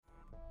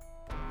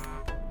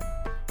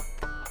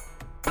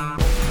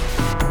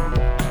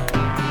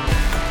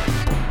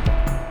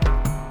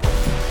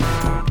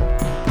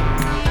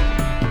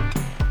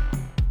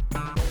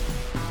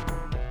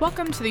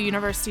Welcome to the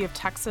University of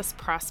Texas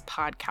Press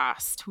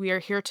podcast. We are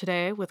here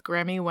today with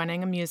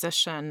Grammy-winning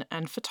musician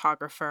and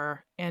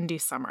photographer Andy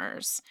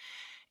Summers.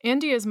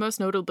 Andy is most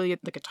notably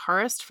the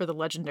guitarist for the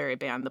legendary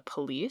band The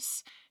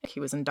Police. He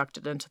was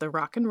inducted into the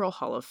Rock and Roll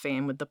Hall of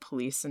Fame with The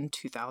Police in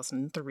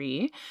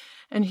 2003,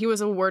 and he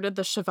was awarded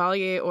the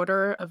Chevalier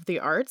Order of the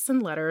Arts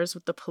and Letters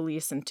with The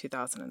Police in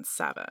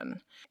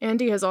 2007.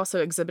 Andy has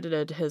also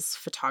exhibited his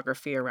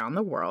photography around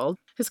the world.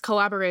 His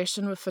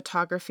collaboration with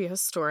photography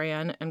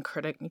historian and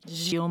critic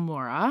Gilles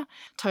Moura,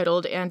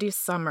 titled Andy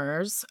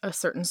Summers, A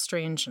Certain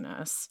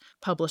Strangeness,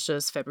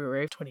 publishes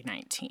February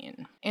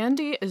 2019.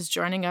 Andy is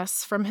joining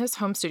us from his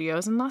home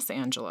studios in Los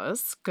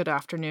Angeles. Good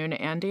afternoon,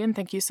 Andy, and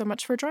thank you so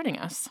much for joining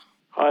us.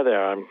 Hi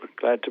there, I'm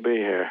glad to be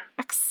here.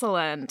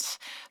 Excellent.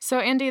 So,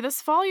 Andy,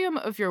 this volume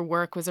of your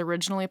work was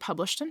originally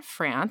published in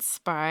France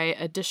by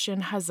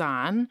Edition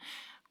Hazan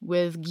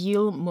with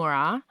Gilles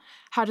Moura.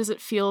 How does it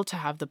feel to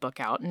have the book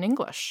out in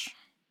English?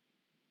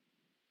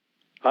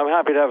 I'm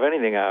happy to have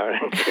anything out.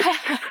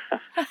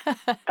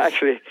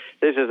 Actually,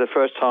 this is the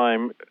first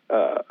time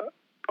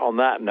on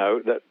that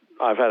note that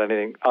I've had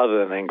anything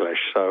other than English.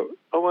 So,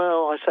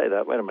 I say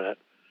that. Wait a minute.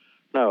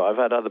 No, I've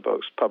had other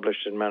books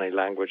published in many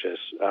languages.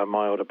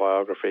 My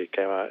autobiography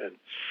came out in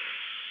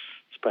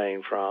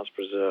Spain, France,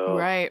 Brazil,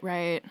 Right.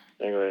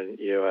 England,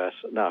 US.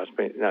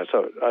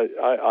 So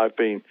I've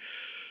been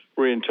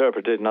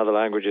reinterpreted in other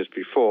languages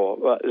before.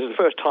 But this is the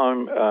first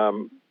time,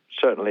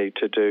 certainly,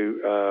 to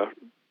do a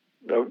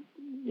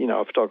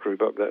photography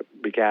book that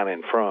began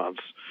in France.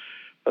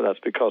 But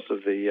that's because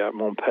of the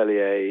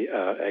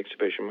Montpellier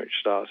exhibition, which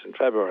starts in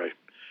February.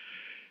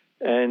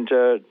 And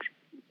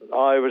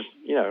I was,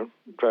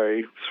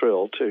 very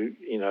thrilled to,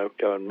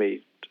 go and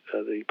meet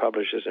the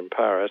publishers in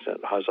Paris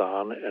at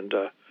Hazan, and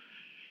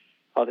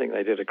I think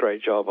they did a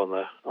great job on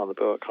the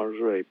book. I was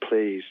really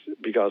pleased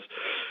because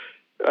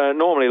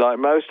normally, like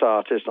most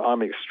artists,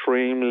 I'm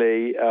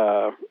extremely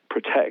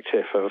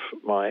protective of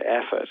my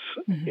efforts,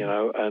 and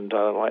I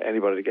don't like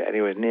anybody to get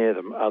anywhere near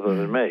them other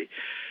than me.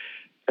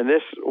 And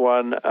this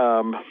one,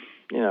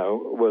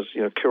 was,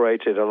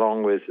 curated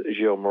along with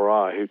Gilles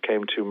Moura, who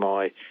came to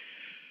my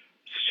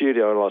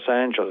studio in Los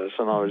Angeles,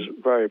 and I was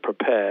very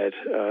prepared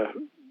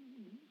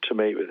to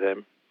meet with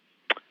him.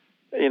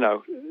 He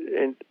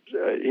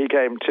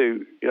came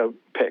to,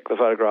 pick the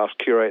photographs,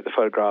 curate the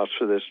photographs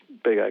for this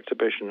big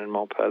exhibition in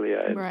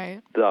Montpellier,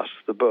 Right. Thus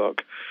the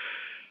book.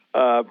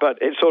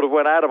 But it sort of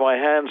went out of my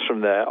hands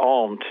from there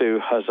on to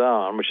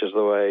Hazan, which is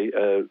the way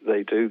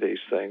they do these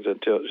things. And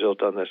Gilles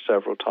done this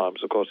several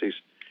times. Of course, he's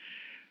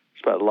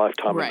spent a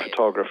lifetime in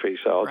photography,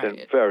 so I was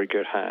in very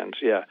good hands.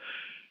 Yeah,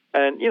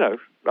 and we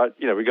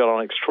got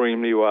on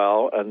extremely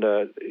well. And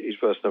he's a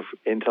person of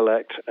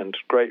intellect and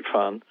great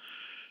fun,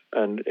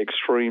 and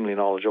extremely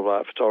knowledgeable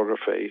about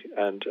photography.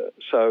 And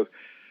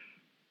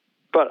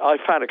but I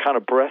found it kind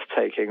of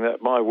breathtaking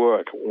that my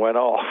work went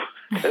off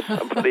to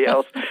somebody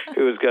else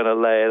who was going to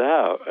lay it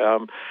out.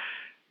 I'm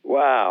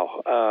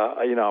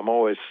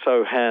always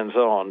so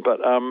hands-on.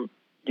 But,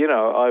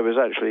 I was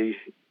actually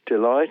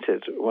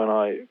delighted when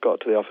I got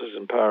to the office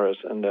in Paris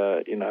and,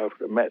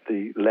 met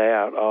the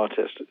layout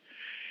artist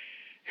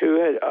who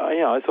had,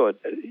 I thought,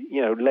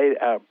 laid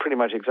it out pretty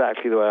much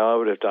exactly the way I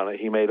would have done it.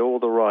 He made all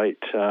the right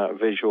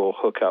visual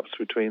hookups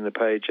between the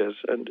pages,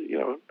 and,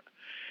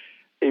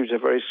 he was a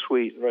very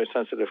sweet, very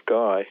sensitive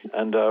guy,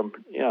 and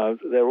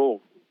they're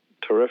all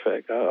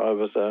terrific. I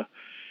was, I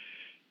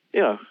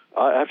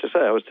have to say,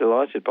 I was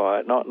delighted by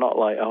it. Not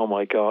like, oh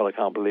my God, I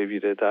can't believe you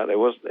did that. It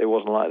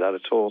wasn't like that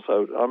at all.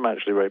 So I'm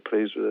actually very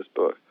pleased with this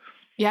book.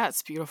 Yeah,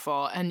 it's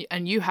beautiful.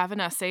 And you have an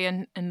essay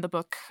in the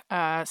book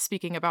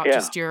speaking about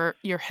just your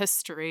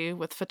history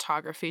with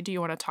photography. Do you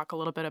want to talk a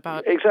little bit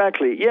about...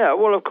 Exactly. Yeah.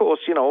 Well, of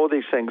course, all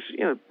these things,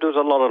 there's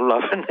a lot of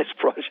love in this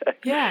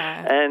project.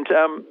 Yeah. And,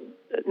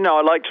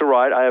 I like to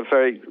write. I have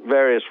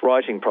various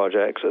writing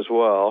projects as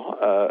well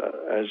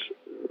as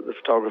the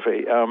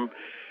photography.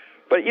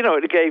 But,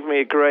 it gave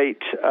me a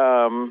great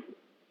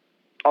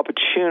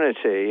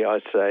opportunity,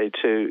 I'd say,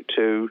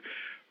 to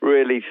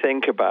really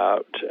think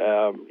about,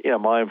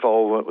 my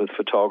involvement with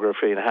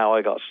photography and how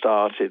I got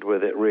started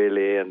with it,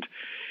 really. And,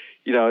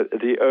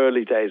 the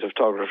early days of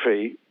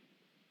photography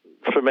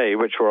for me,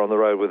 which were on the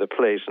road with the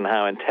Police, and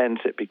how intense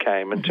it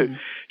became. And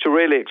to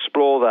really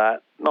explore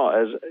that, not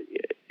as,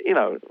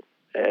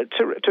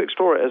 to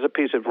explore it as a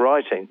piece of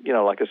writing,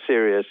 like a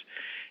serious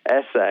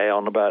essay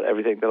on about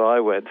everything that I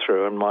went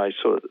through and my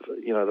sort of,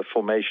 the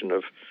formation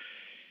of,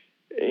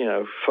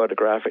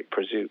 photographic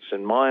pursuits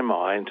in my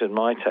mind and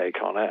my take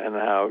on it and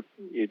how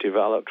you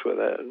developed with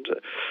it. And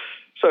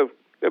so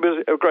it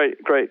was a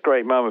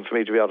great moment for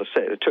me to be able to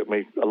sit. It took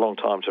me a long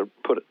time to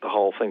put the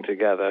whole thing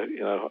together,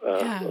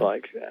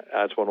 like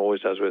as one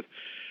always does with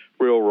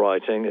real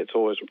writing. It's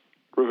always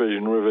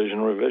revision,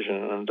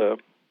 and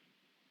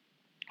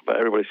but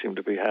everybody seemed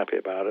to be happy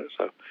about it.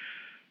 So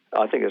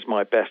I think it's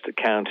my best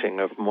accounting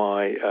of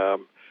my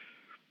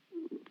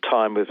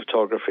time with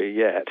photography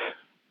yet.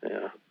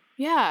 Yeah.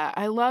 Yeah,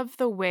 I love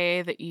the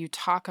way that you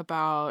talk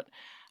about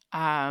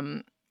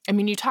I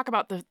mean, you talk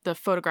about the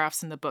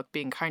photographs in the book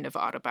being kind of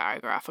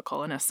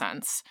autobiographical in a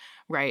sense,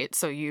 right?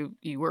 So you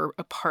were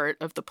a part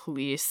of the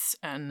police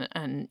and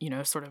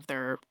sort of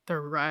their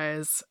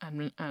rise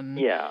and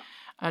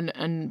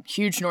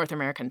huge North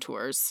American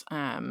tours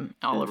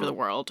all over the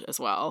world as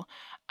well.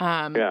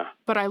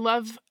 But I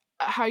love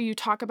how you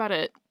talk about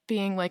it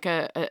being like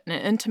an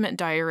intimate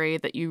diary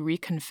that you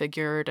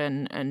reconfigured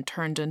and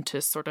turned into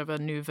sort of a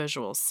new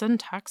visual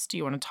syntax. Do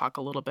you want to talk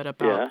a little bit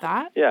about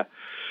that?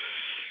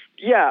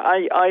 Yeah,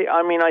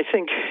 I mean, I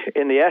think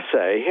in the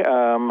essay,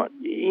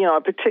 I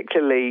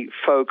particularly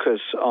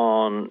focus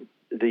on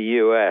the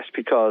U.S.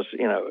 because,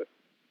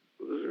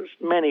 there's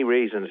many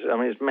reasons. I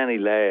mean, it's many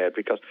layered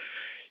because,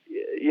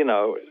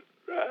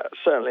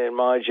 certainly in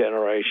my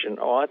generation,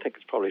 I think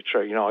it's probably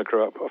true. I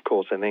grew up, of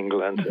course, in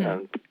England,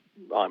 and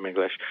I'm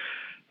English,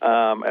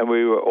 and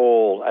we were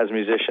all, as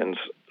musicians,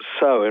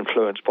 so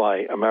influenced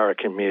by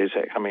American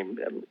music. I mean,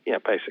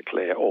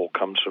 basically it all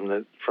comes from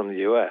the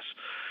U.S.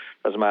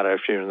 Doesn't matter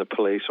if you're in the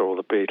Police or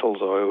the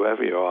Beatles or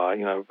whoever you are,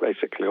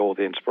 basically all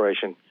the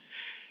inspiration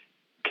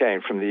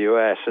came from the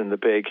U.S. And the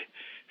big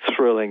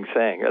thrilling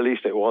thing, at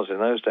least it was in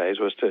those days,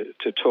 was to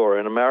tour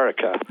in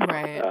America,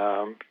 right.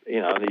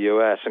 In the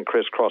U.S. and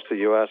crisscross the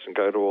U.S. and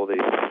go to all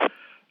these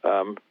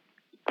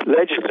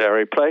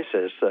legendary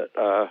places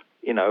that,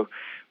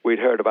 we'd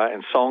heard about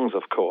in songs,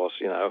 of course,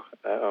 you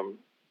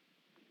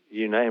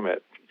name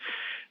it.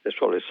 There's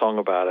probably a song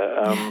about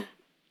it.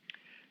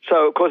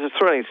 So, of course, it's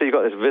thrilling. So you've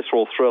got this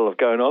visceral thrill of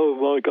going, oh,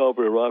 my God,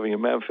 we're arriving in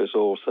Memphis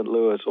or St.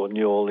 Louis or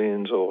New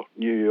Orleans or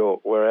New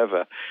York,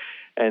 wherever.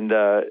 And,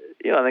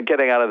 then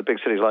getting out of the big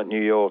cities like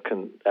New York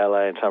and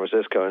L.A. and San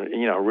Francisco and,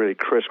 really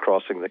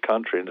crisscrossing the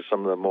country into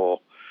some of the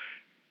more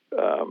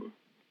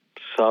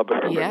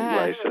suburban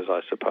places,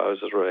 I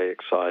suppose, is really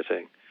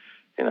exciting.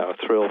 A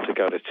thrill to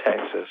go to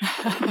Texas.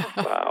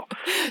 Wow.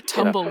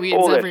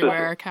 Tumbleweeds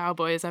everywhere,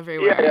 cowboys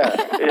everywhere.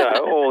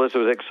 Yeah, all this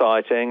was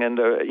exciting. And,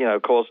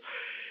 of course,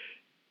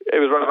 it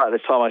was right about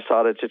this time I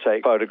started to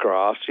take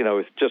photographs,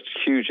 with just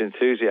huge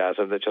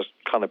enthusiasm that just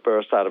kind of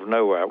burst out of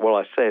nowhere. Well,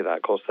 I say that,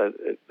 of course, that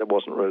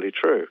wasn't really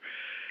true.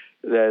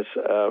 There's,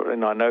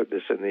 and I note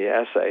this in the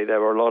essay, there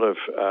were a lot of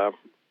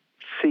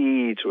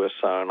seeds were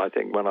sown, I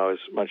think, when I was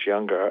much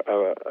younger,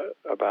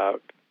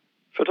 about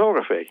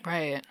photography.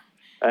 Right.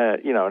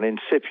 An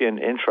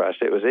incipient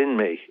interest. It was in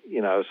me,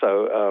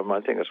 so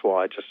I think that's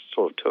why I just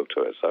sort of took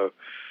to it so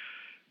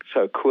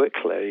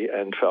quickly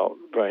and felt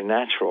very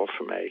natural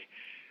for me.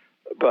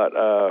 But,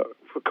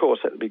 of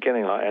course, at the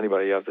beginning, like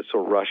anybody, you have this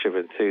sort of rush of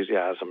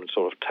enthusiasm and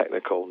sort of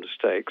technical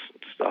mistakes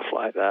and stuff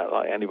like that,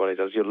 like anybody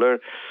does. You learn,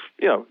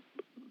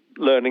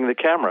 learning the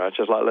camera,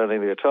 just like learning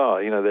the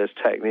guitar. There's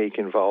technique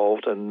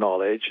involved and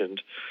knowledge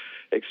and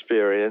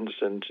experience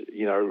and,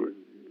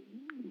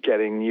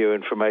 getting new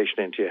information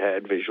into your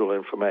head, visual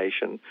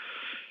information.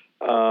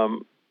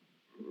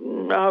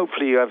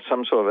 Hopefully you have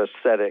some sort of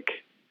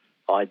aesthetic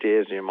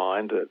ideas in your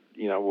mind that,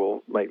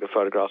 will make the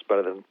photographs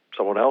better than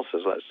someone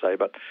else's, let's say.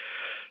 But,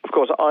 of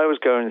course, I was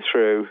going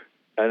through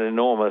an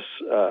enormous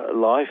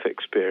life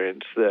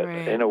experience that,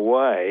 in a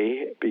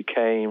way,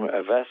 became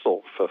a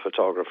vessel for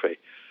photography.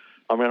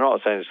 I mean, I'm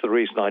not saying it's the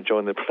reason I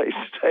joined the police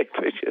to take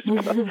pictures,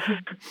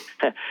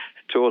 but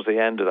towards the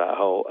end of that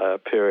whole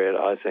period,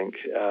 I think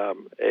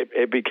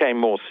it became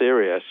more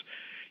serious.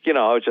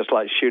 I was just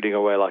like shooting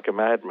away like a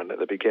madman at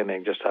the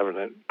beginning, just having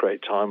a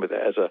great time with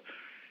it as a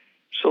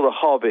sort of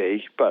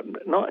hobby, but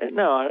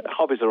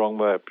hobby's the wrong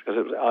word because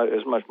it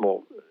was much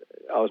more.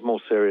 I was more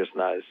serious than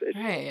that.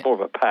 It's more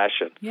of a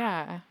passion.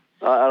 Yeah.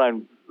 I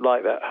don't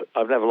like that.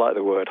 I've never liked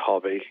the word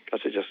hobby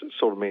because it just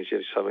sort of means you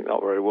do something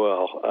not very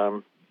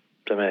well,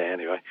 to me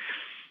anyway.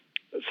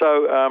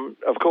 So,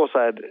 of course,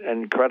 I had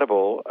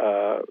incredible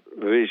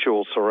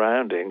visual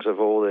surroundings of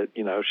all the,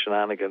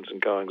 shenanigans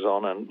and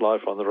goings-on and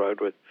life on the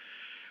road with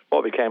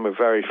what became a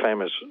very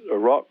famous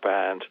rock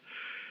band.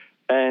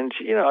 And,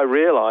 I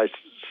realized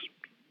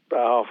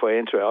about halfway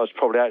into it, I was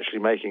probably actually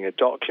making a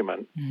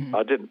document. Mm-hmm.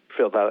 I didn't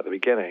feel that at the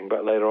beginning,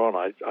 but later on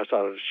I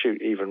started to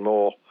shoot even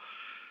more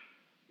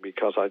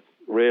because I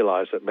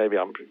realized that maybe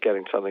I'm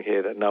getting something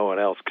here that no one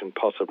else can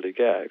possibly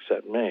get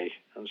except me.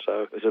 And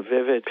so it was a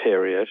vivid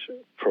period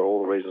for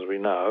all the reasons we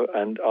know,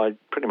 and I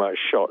pretty much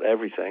shot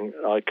everything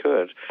I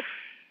could.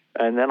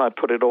 And then I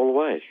put it all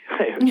away.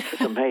 It was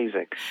just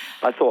amazing.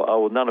 I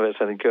thought, none of it's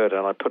any good,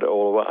 and I put it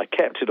all away. I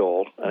kept it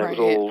all, and it was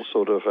all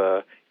sort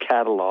of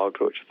catalogued,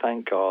 which,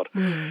 thank God.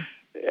 Mm.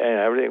 And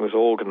everything was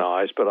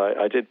organized, but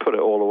I did put it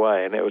all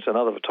away, and it was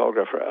another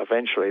photographer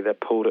eventually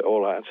that pulled it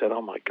all out and said,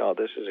 oh, my God,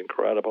 this is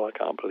incredible. I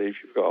can't believe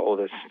you've got all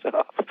this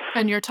stuff.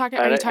 And are you talking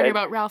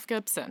about Ralph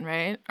Gibson,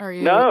 right?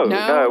 No,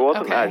 it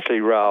wasn't actually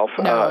Ralph.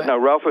 No,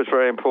 Ralph was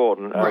very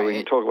important. We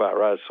can talk about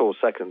Ralph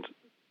second.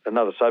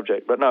 Another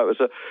subject, but no,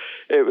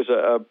 it was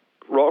a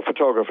rock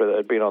photographer that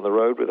had been on the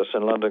road with us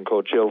in London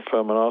called Jill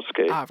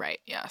Furmanovsky. Ah,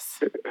 right, yes.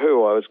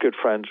 Who I was good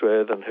friends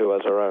with and who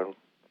has her own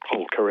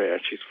whole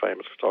career. She's a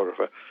famous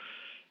photographer.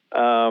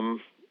 And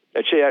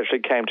she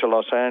actually came to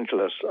Los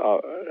Angeles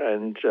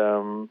and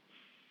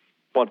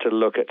wanted to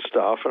look at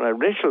stuff. And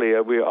initially,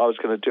 I was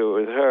going to do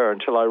it with her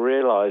until I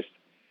realized,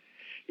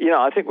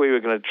 I think we were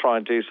going to try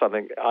and do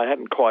something. I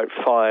hadn't quite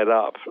fired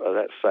up,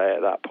 let's say,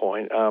 at that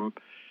point.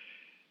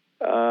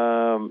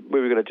 We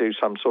were going to do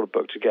some sort of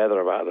book together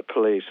about the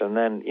police. And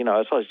then,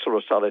 as I sort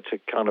of started to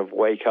kind of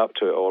wake up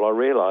to it all, I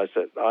realized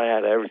that I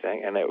had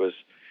everything and it was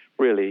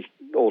really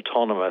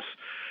autonomous.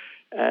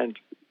 And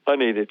I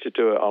needed to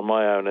do it on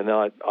my own. And then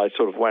I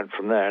sort of went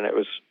from there. And it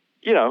was,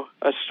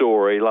 a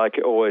story like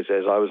it always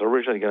is. I was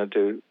originally going to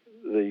do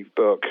the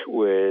book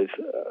with,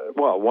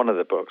 one of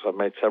the books. I've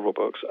made several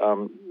books.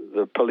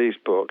 The police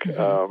book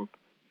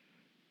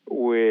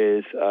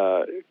with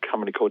a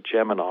company called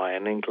Gemini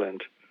in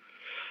England,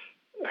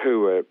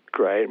 who were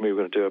great, and we were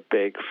going to do a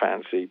big,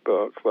 fancy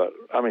book. But,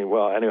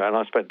 anyway, and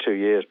I spent 2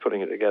 years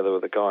putting it together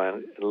with a guy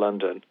in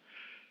London,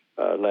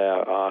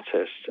 layout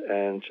artist,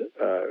 and,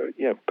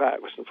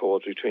 backwards and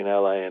forwards between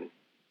LA and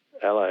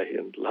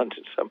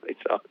London so many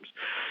times.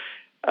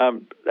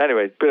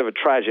 Anyway, bit of a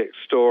tragic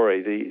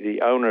story.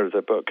 The owner of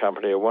the book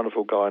company, a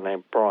wonderful guy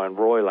named Brian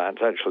Roylance,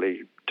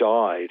 actually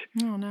died.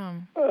 Oh,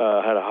 no.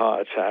 Had a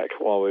heart attack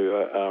while we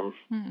were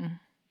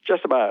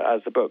just about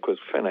as the book was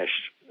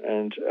finished.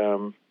 And,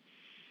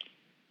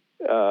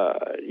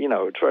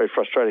 it's very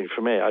frustrating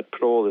for me. I'd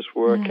put all this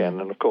work in,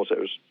 and of course it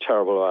was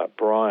terrible about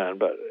Brian,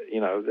 but,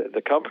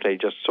 the company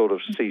just sort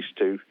of ceased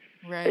to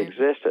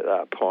exist at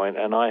that point.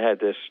 And I had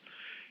this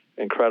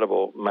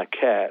incredible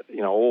maquette,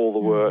 all the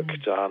work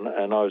done,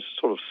 and I was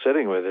sort of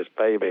sitting with this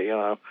baby,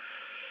 and,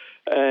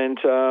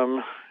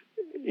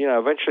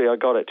 eventually I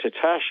got it to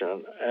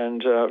Taschen,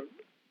 and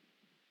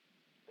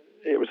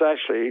it was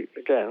actually,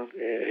 again,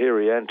 here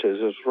he enters,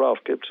 it was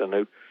Ralph Gibson,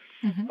 who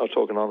I was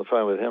talking on the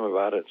phone with him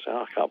about it, saying,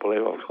 I can't believe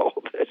I've got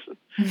all this,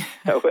 and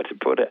nowhere to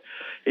put it.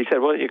 He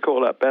said, why don't you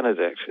call up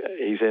Benedict?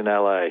 He's in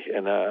L.A.,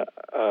 and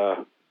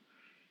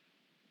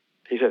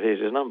he said,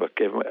 here's his number,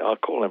 I'll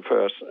call him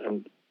first,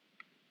 and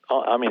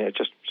it's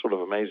just sort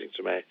of amazing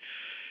to me.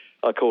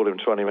 I called him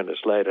 20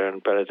 minutes later,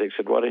 and Benedict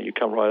said, why don't you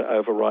come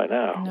over right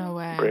now? No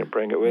way.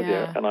 Bring it with you.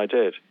 And I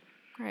did.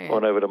 Great.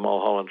 Went over to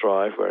Mulholland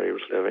Drive, where he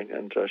was living,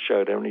 and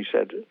showed him, and he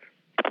said,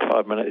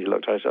 5 minutes, he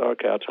looked, I said,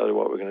 okay, I'll tell you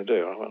what we're going to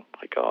do. And I went, oh,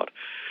 my God.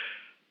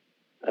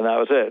 And that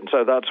was it. And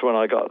so that's when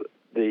I got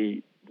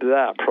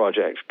that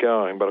project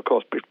going. But, of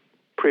course,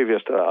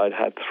 previous to that, I'd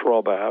had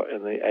Throb out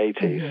in the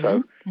 80s.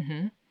 So,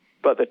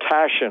 but the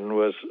Taschen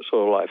was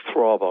sort of like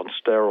Throb on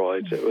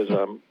steroids. It was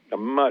a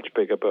much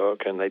bigger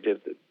book, and they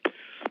did the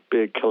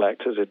big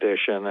collector's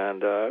edition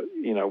and,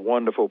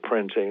 wonderful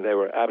printing. They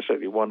were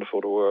absolutely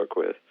wonderful to work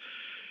with,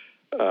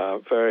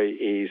 very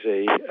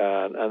easy,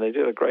 and they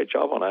did a great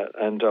job on it.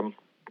 And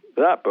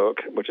that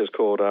book, which is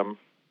called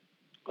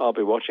I'll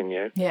Be Watching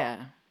You,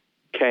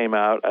 came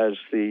out as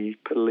the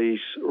police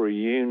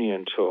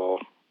reunion tour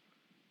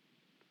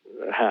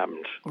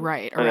happened.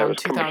 Right, around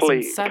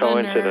 2007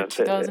 or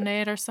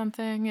 2008 or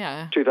something,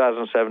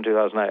 2007,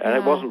 2008. And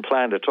it wasn't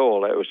planned at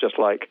all. It was just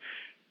like,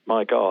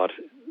 my God,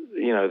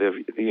 the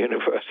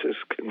universe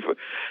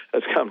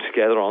has come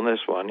together on this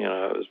one. It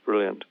was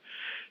brilliant.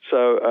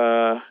 So,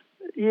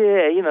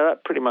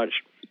 that pretty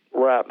much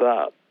wrapped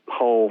that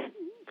whole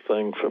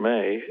thing for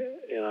me,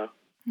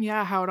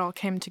 Yeah, how it all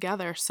came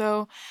together.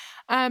 So,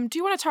 do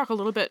you want to talk a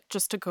little bit,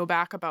 just to go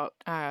back, about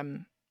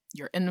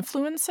your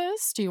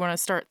influences? Do you want to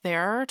start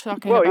there,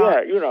 talking about...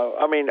 Well,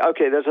 yeah,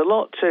 okay, there's a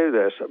lot to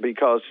this,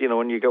 because,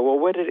 when you go, well,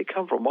 where did it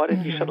come from? Why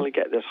did you suddenly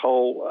get this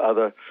whole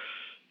other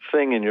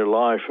thing in your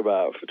life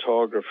about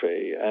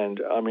photography? And,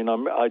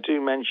 I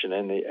do mention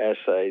in the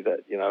essay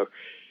that,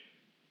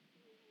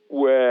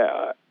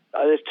 where...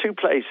 there's two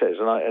places,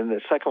 and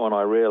the second one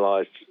I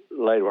realized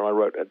later when I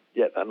wrote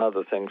yet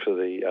another thing for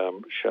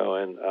the show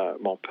in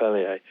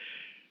Montpellier,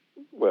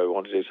 where we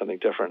wanted to do something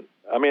different.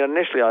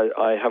 Initially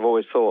I have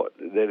always thought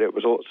that it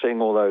was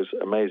seeing all those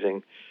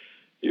amazing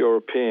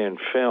European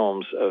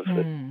films of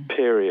the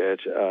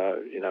period,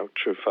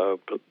 Truffaut,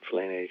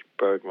 Fellini,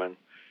 Bergman,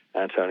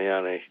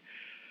 Antonioni,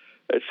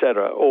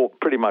 etc., all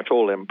pretty much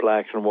all in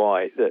black and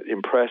white, that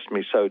impressed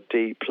me so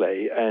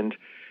deeply. And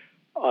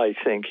I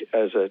think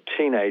as a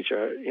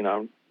teenager,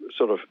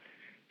 sort of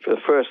for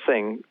the first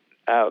thing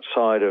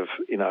outside of,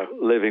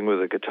 living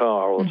with a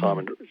guitar all the time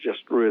and just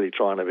really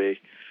trying to be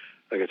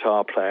a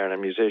guitar player and a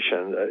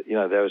musician,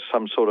 there was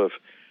some sort of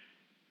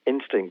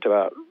instinct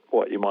about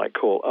what you might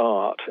call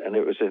art, and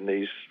it was in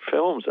these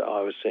films that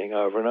I was seeing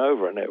over and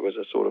over, and it was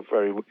a sort of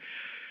very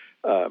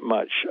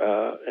much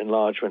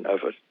enlargement of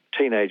a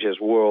teenager's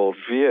world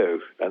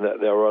view, and that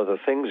there were other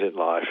things in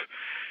life.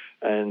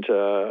 And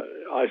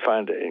I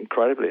found it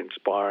incredibly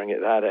inspiring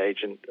at that age,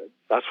 and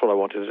that's what I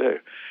wanted to do.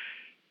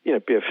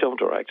 Be a film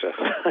director,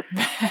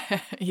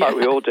 like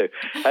we all do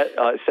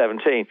at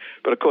 17.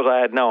 But of course, I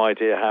had no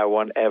idea how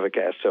one ever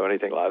gets to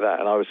anything like that.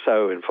 And I was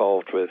so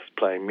involved with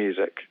playing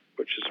music,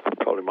 which is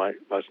probably my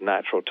most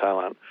natural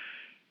talent.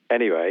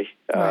 Anyway,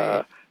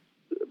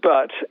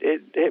 but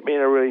it hit me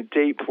in a really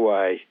deep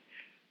way.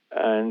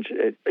 And,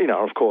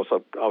 of course,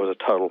 I was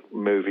a total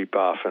movie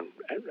buff and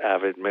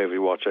avid movie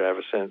watcher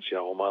ever since,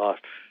 all my life.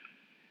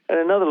 And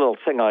another little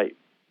thing I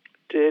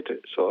did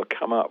sort of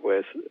come up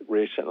with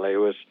recently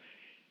was,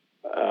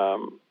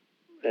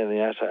 in the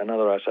essay,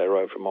 another essay I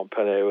wrote from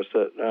Montpellier, was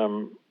that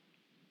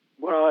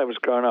when I was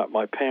growing up,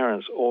 my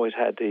parents always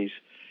had these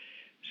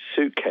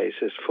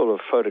suitcases full of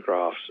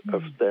photographs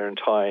of their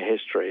entire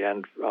history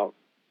and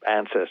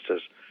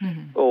ancestors,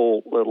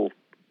 all little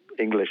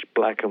English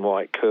black and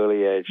white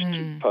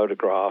curly-edged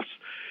photographs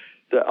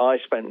that I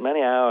spent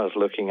many hours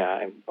looking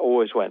at and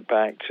always went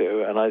back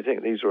to. And I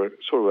think these were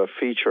sort of a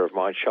feature of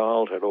my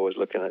childhood, always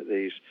looking at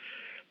these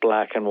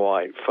black and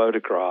white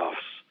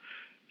photographs.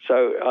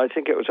 So I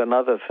think it was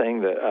another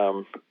thing that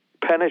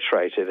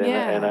penetrated in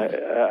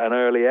an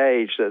early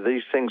age, that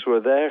these things were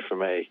there for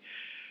me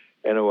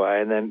in a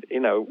way. And then,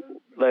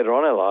 later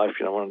on in life,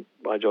 when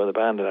I joined the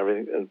band and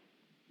everything,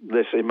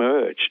 this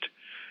emerged.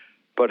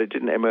 But it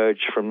didn't emerge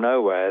from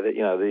nowhere.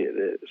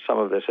 That some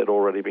of this had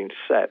already been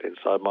set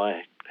inside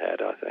my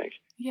head, I think.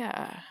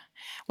 Yeah.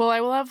 Well, I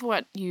love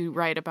what you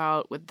write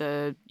about with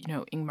the,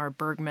 Ingmar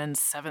Bergman's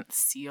Seventh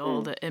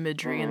Seal, the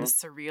imagery and the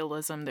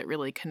surrealism that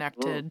really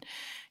connected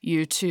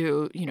you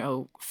to,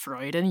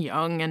 Freud and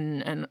Jung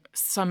and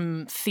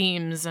some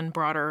themes and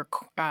broader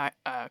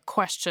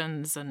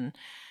questions and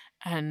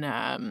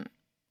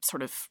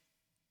sort of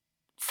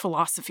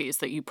philosophies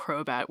that you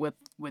probe at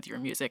with your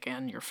music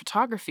and your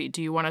photography.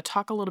 Do you want to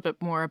talk a little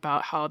bit more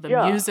about how the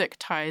music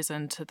ties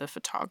into the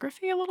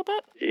photography a little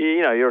bit?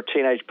 You're a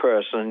teenage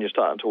person and you're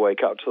starting to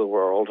wake up to the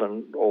world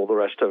and all the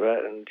rest of it.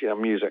 And,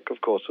 music, of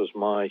course, was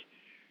my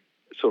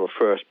sort of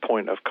first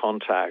point of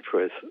contact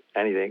with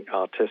anything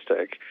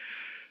artistic.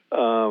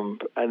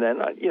 And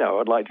then,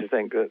 I'd like to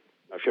think that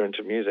if you're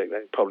into music,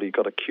 then you've probably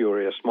got a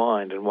curious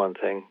mind and one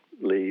thing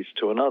leads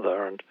to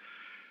another. And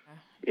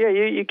yeah,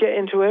 you get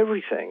into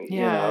everything.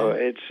 Yeah.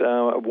 It's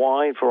a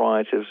wide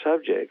variety of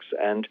subjects,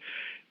 and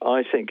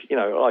I think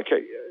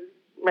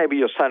maybe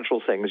your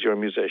central thing is you're a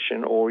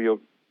musician, or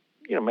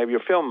maybe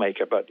you're a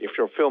filmmaker. But if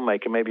you're a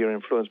filmmaker, maybe you're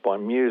influenced by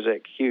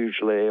music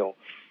hugely, or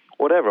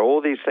whatever.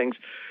 All these things,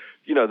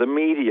 the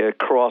media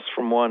cross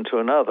from one to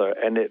another,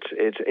 and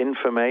it's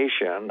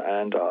information,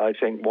 and I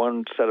think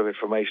one set of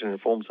information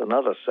informs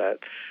another set.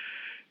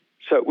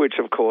 So, which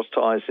of course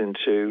ties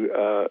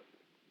into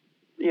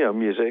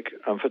music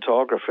and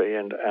photography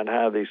and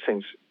how these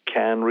things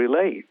can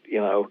relate.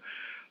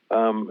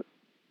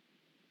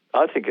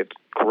 I think it's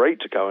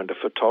great to go into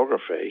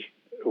photography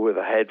with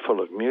a head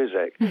full of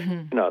music,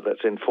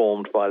 that's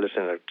informed by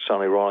listening to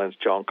Sonny Rollins,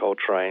 John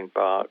Coltrane,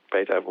 Bach,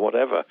 Beethoven,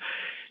 whatever.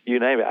 You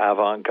name it,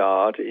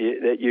 avant-garde.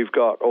 That you've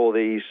got all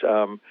these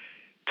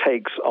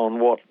takes on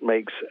what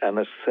makes an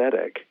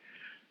aesthetic.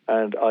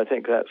 And I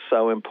think that's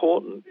so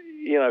important.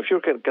 If you're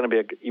going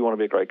to you want to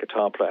be a great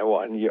guitar player,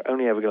 and you're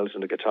only ever going to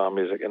listen to guitar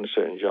music in a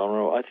certain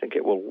genre, I think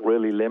it will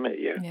really limit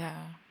you. Yeah.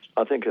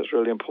 I think it's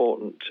really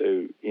important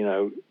to,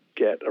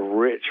 get a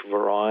rich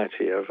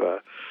variety of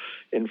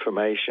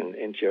information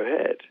into your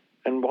head.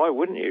 And why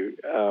wouldn't you,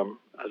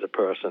 as a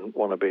person,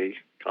 want to be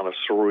kind of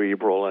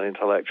cerebral and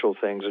intellectual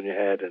things in your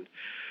head and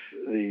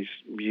these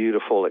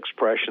beautiful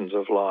expressions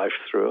of life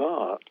through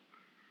art?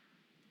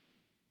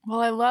 Well,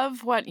 I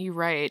love what you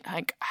write,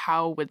 like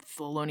how would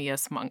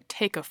Thelonious Monk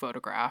take a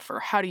photograph,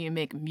 or how do you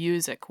make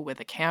music with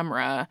a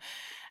camera?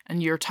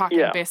 And you're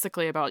talking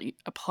basically about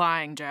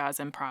applying jazz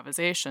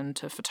improvisation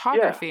to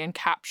photography and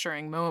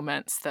capturing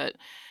moments that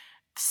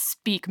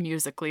speak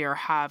musically or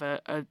have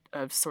a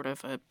sort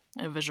of a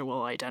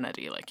visual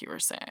identity, like you were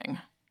saying.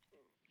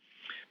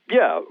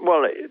 Yeah,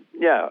 well,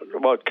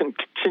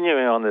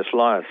 continuing on this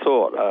line of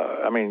thought,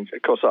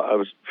 of course, I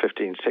was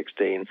 15,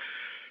 16,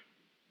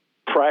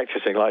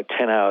 practicing like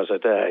 10 hours a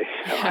day,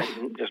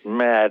 just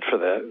mad for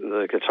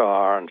the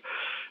guitar. And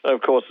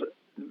of course,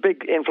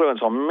 big influence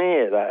on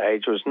me at that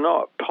age was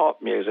not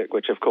pop music,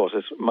 which of course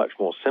is much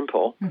more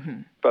simple,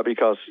 but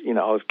because,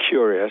 I was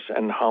curious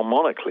and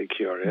harmonically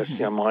curious,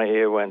 my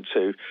ear went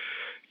to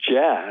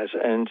jazz,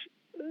 and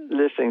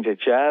listening to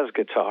jazz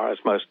guitar is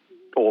most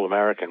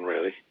all-American,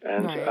 really.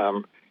 And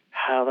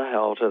how the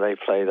hell do they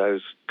play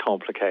those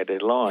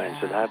complicated lines,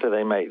 and how do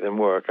they make them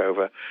work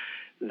over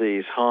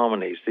these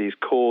harmonies, these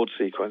chord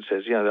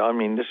sequences?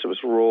 This was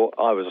raw.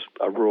 I was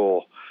a raw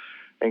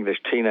English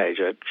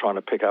teenager trying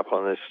to pick up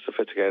on this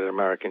sophisticated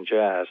American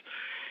jazz.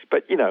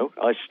 But,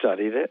 I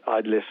studied it, I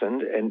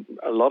listened, and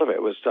a lot of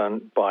it was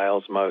done by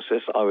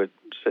osmosis. I would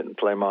sit and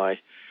play my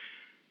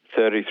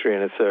 33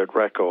 1/3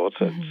 records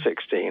at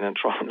 16 and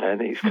try and learn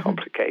these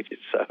complicated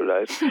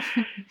solos.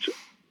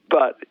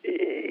 But,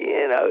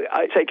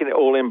 I've taken it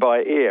all in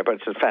by ear, but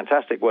it's a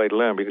fantastic way to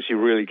learn because you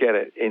really get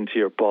it into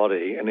your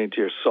body and into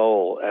your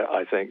soul,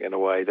 I think, in a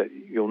way that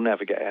you'll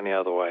never get any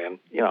other way. And,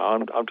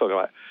 I'm talking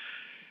about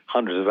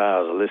hundreds of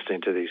hours of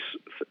listening to these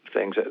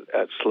things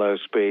at slow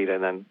speed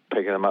and then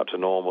picking them up to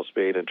normal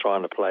speed and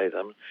trying to play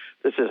them.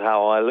 This is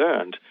how I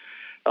learned.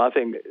 I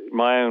think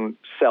my own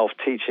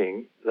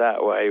self-teaching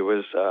that way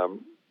was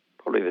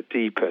probably the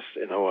deepest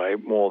in a way,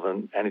 more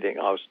than anything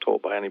I was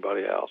taught by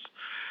anybody else.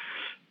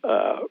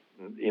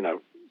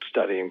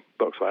 Studying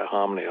books about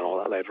harmony and all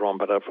that later on,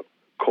 but of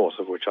course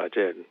of which I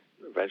did.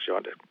 Eventually I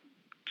went to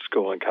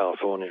school in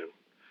California and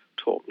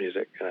taught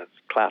music in a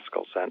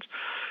classical sense.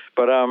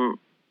 But,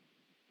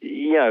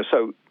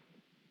 so,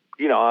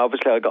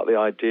 obviously I got the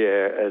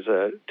idea as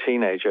a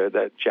teenager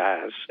that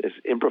jazz is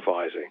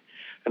improvising.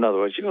 In other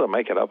words, you've got to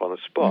make it up on the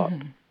spot.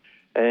 Mm-hmm.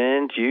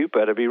 And you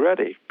better be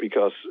ready,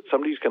 because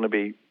somebody's going to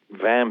be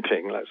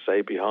vamping, let's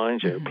say,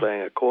 behind you,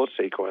 playing a chord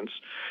sequence,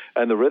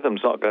 and the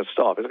rhythm's not going to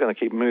stop. It's going to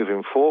keep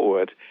moving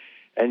forward,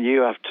 and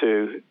you have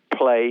to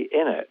play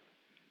in it.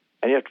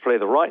 And you have to play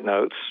the right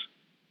notes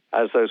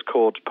as those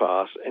chords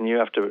pass, and you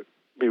have to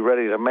be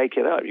ready to make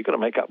it up. You've got to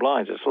make up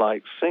lines. It's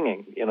like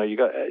singing. You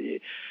got to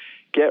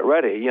get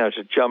ready,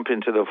 to jump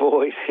into the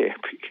void here,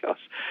 because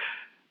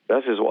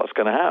this is what's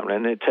going to happen.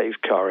 And it takes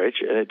courage,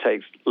 and it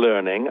takes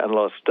learning and a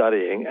lot of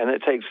studying, and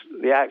it takes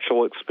the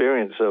actual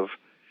experience of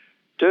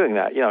doing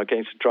that,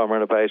 against a drummer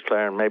and a bass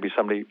player and maybe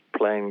somebody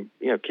playing,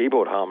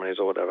 keyboard harmonies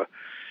or whatever.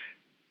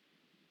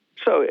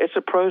 So it's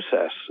a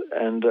process,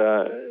 and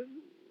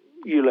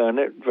you learn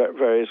it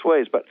various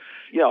ways. But,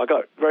 I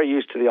got very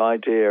used to the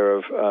idea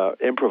of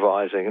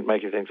improvising and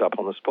making things up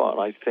on the spot.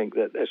 And I think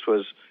that this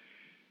was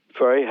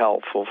very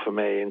helpful for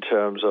me in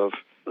terms of,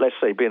 let's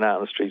say, being out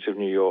on the streets of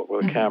New York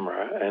with a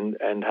camera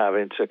and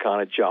having to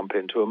kind of jump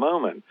into a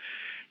moment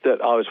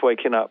that I was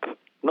waking up,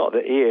 not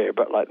the ear,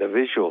 but like the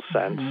visual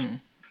sense.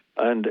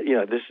 And,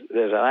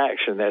 there's an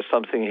action, there's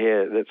something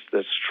here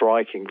that's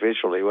striking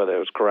visually, whether it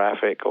was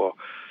graphic or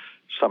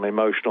some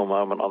emotional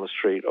moment on the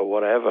street or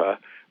whatever,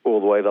 or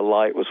the way the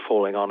light was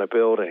falling on a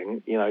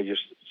building, you're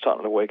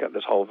starting to wake up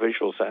this whole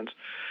visual sense.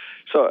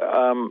 So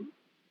I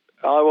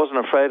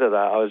wasn't afraid of that.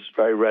 I was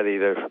very ready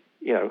to,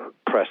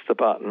 press the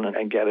button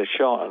and get a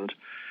shot and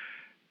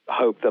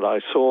hope that I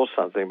saw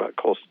something. But, of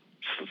course,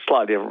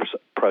 slightly different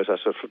process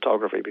of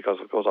photography, because,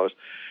 of course, I was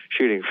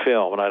shooting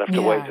film and I'd have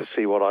to wait to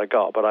see what I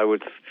got. But I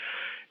would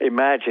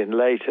imagine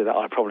later that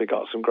I probably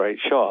got some great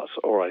shots,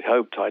 or I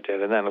hoped I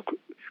did. And then, of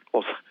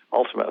course,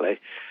 ultimately,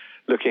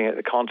 looking at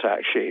the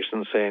contact sheets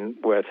and seeing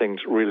where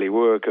things really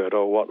were good,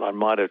 or what I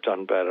might have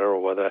done better,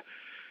 or whether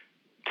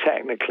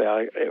technically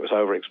it was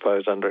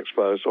overexposed,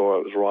 underexposed, or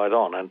it was right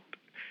on. And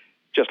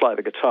just like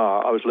the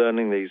guitar, I was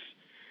learning these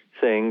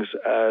things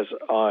as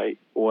I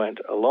went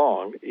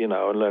along,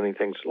 and learning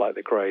things like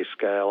the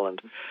grayscale,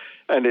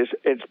 and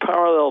it's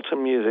parallel to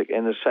music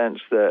in the sense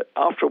that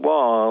after a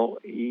while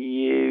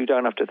you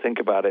don't have to think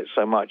about it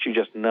so much. You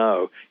just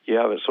know. You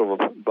have it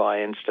sort of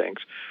by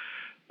instinct.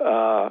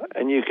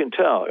 And you can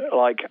tell,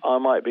 like I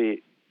might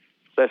be,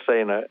 let's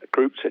say, in a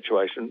group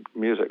situation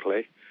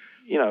musically,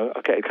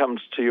 okay, it comes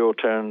to your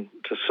turn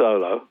to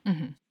solo.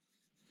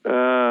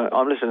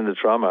 I'm listening to the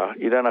drummer.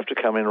 You don't have to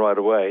come in right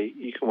away.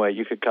 You can wait.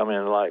 You could come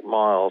in like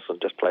Miles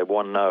and just play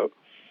one note,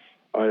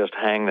 or just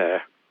hang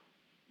there.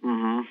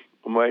 And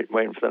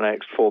waiting for the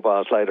next 4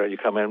 bars later, you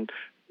come in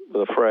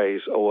with a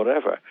phrase or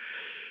whatever.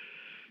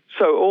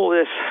 So all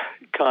this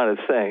kind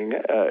of thing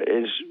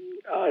is,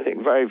 I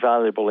think, very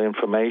valuable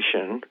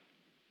information,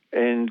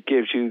 and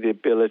gives you the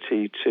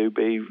ability to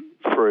be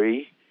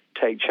free,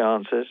 take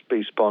chances,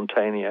 be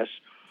spontaneous.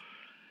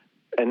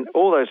 And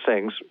all those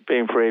things,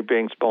 being free,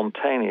 being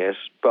spontaneous,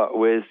 but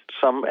with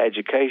some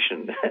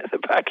education at the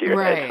back of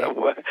your head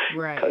somewhere,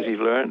 because you've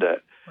learned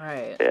it.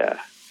 Right. Yeah.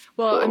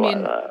 Well, I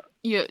mean,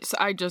 so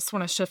I just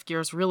want to shift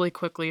gears really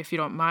quickly, if you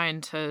don't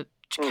mind, to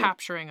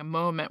capturing a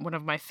moment. One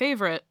of my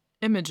favorite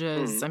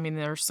images, I mean,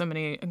 there are so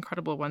many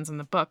incredible ones in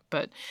the book,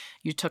 but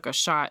you took a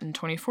shot in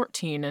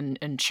 2014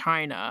 in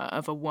China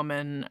of a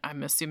woman,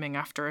 I'm assuming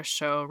after a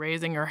show,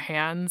 raising her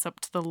hands up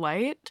to the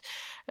light.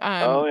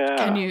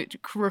 Can you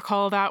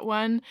recall that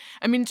one?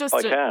 I mean, just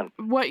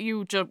what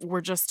you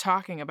were just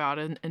talking about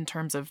in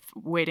terms of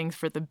waiting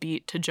for the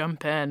beat to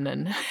jump in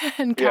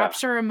and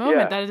capture a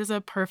moment. That is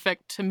a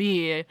perfect, to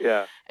me,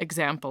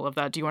 example of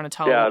that. Do you want to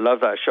tell? Yeah, I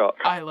love that shot.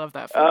 I love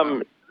that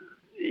photo.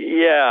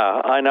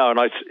 Yeah, I know,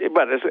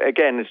 but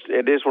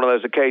it is one of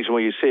those occasions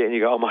where you see it and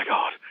you go, "Oh my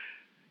God!"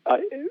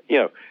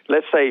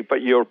 Let's say,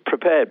 but you're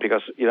prepared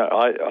because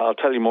I'll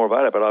tell you more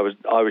about it. But I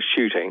was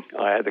shooting.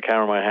 I had the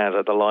camera in my hands, I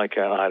had the Leica,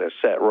 and I had it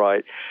set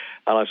right.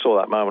 And I saw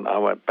that moment. I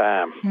went,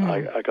 "Bam!"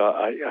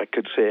 I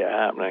could see it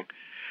happening.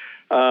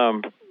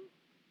 I'll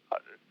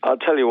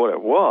tell you what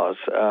it was.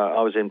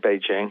 I was in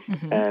Beijing,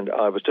 and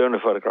I was doing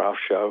a photograph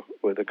show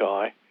with a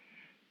guy.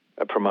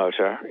 A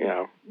promoter,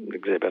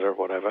 exhibitor,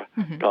 whatever,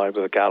 guy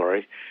with a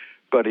gallery.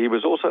 But he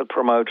was also a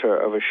promoter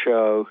of a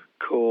show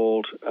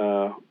called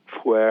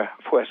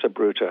Fuerza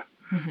Bruta.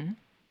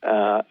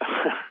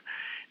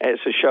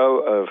 It's a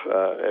show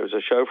it was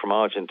a show from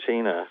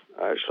Argentina,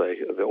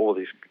 actually, all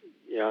these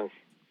young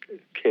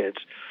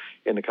kids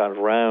in a kind of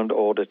round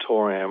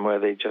auditorium where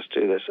they just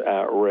do this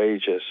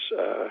outrageous,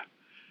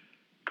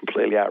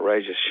 completely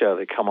outrageous show.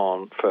 They come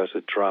on first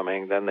with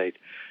drumming, then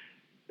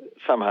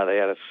somehow they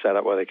had a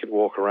setup where they could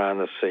walk around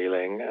the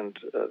ceiling and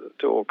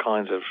do all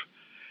kinds of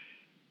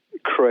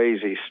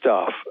crazy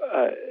stuff.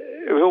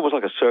 It was almost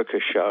like a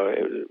circus show.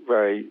 It was a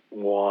very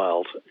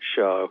wild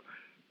show.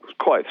 It was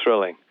quite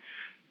thrilling.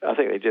 I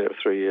think they did it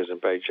for 3 years in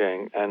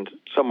Beijing. And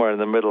somewhere in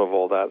the middle of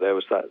all that, there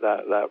was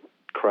that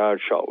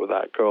crowd shot with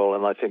that girl.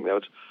 And I think there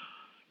was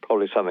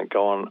probably something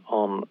going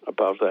on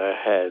above their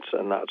heads,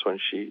 and that's when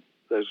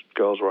those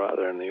girls were out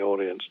there in the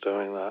audience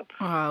doing that.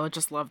 Oh, I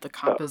just love the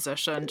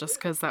composition, just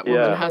because that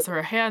woman has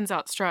her hands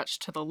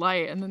outstretched to the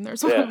light, and then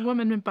there's a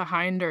woman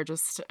behind her.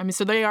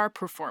 So they are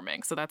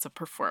performing, so that's a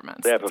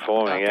performance. They're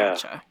performing,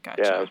 Gotcha.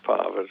 Yeah, it's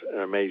part of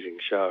an amazing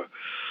show.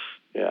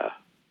 Yeah.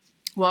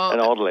 Well,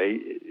 and oddly,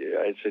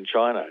 it's in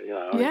China,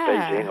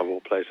 Beijing of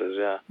all places,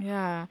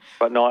 Yeah.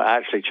 But not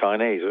actually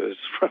Chinese, it was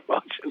from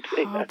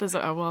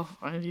Argentina. Well,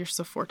 you're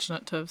so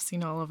fortunate to have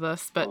seen all of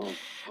this. But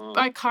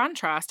by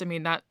contrast, I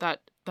mean, that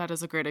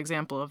is a great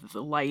example of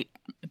the light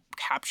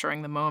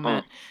capturing the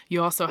moment.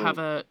 You also have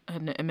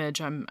an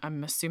image, I'm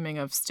assuming,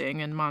 of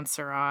Sting in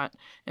Montserrat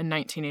in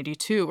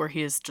 1982, where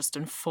he is just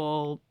in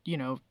full,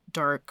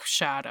 dark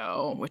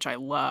shadow, which I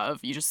love.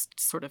 You just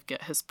sort of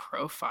get his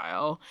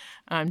profile.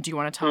 Do you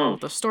want to tell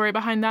the story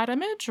behind that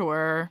image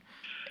or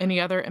any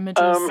other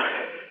images?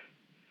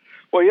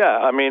 Well, yeah.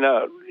 I mean,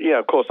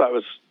 of course, that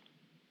was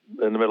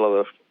in the middle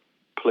of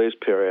the police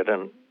period,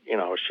 and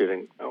I was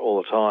shooting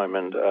all the time,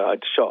 and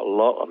I'd shot a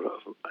lot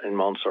in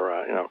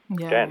Montserrat.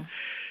 Again,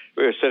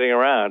 we were sitting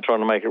around trying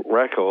to make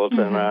records,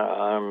 and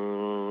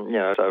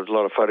so there was a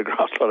lot of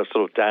photographs, a lot of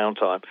sort of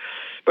downtime.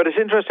 But it's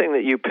interesting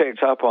that you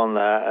picked up on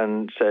that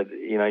and said,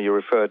 you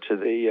referred to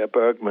the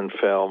Bergman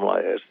film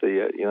like as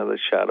the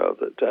shadow of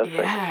the death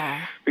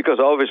thing, because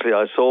obviously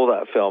I saw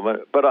that film,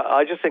 but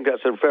I just think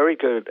that's a very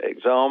good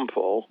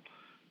example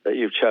that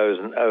you've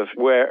chosen of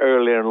where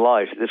earlier in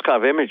life this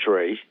kind of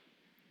imagery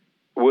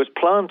was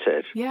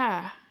planted.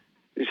 Yeah.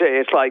 You see,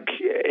 it's like,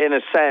 in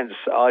a sense,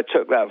 I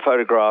took that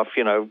photograph,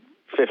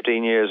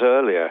 15 years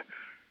earlier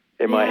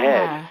in my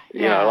head.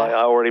 Like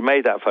I already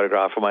made that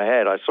photograph in my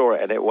head. I saw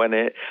it, and it went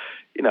in,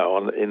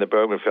 in the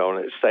Bergman film,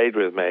 and it stayed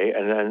with me.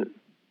 And then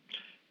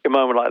a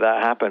moment like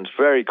that happens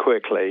very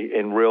quickly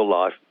in real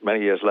life,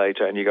 many years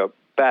later, and you go,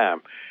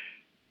 bam.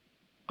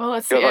 Well,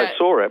 let's see. Because I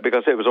saw it,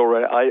 because it was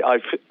already.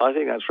 I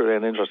think that's really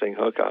an interesting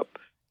hookup.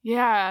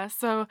 Yeah.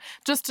 So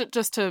just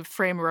to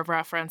frame a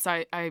reference,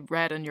 I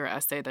read in your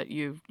essay that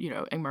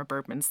Ingmar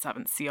Bergman's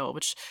Seventh Seal,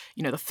 which,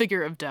 the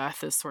figure of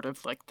death is sort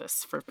of like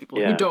this for people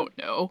who don't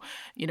know,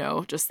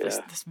 just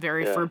this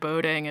very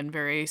foreboding and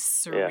very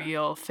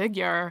surreal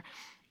figure.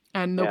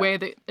 And the way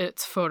that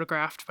it's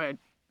photographed by,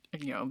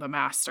 the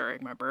master,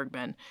 Ingmar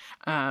Bergman,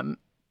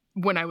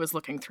 when I was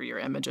looking through your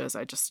images,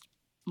 I just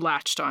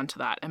latched onto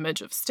that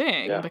image of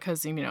Sting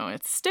because,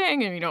 it's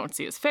Sting and you don't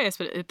see his face,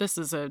 but this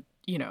is a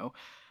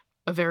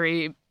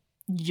very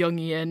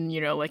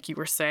Jungian, like you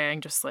were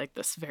saying, just like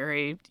this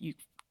you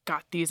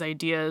got these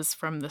ideas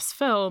from this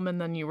film and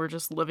then you were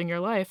just living your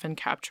life and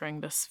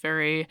capturing this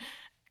very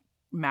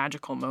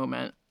magical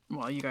moment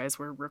while you guys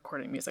were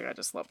recording music. I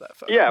just love that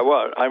photo. Yeah,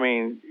 well, I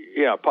mean,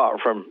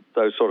 apart from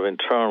those sort of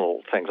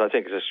internal things, I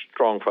think it's a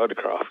strong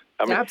photograph.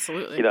 I mean,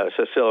 absolutely. It's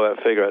a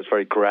silhouette figure. It's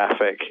very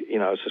graphic.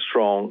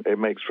 It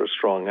makes for a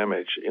strong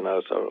image,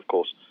 so of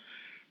course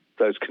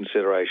those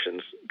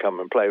considerations come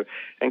and play.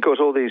 And of course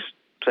all these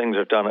things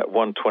are done at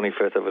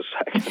 1/25 of a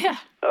second. Yeah,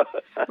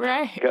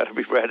 right. You got to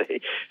be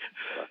ready.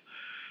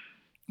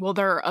 Well,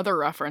 there are other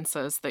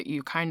references that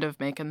you kind of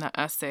make in the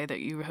essay that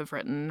you have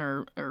written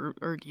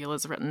or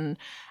Gila's written.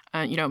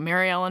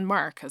 Mary Ellen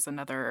Mark is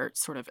another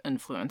sort of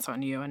influence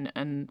on you,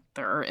 and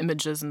there are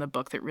images in the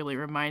book that really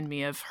remind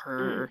me of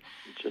her.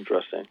 It's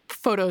interesting.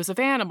 Photos of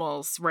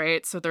animals,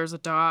 right? So there's a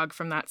dog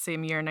from that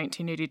same year,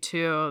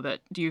 1982, that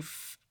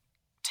you've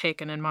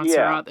taken in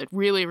Montserrat that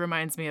really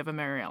reminds me of a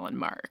Mary Ellen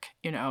Mark,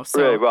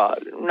 So, really, well,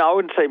 no, I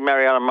wouldn't say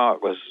Mary Ellen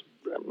Mark was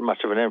much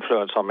of an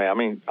influence on me. I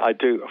mean, I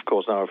do, of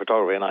course, know her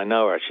photography, and I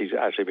know her. She's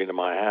actually been to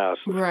my house.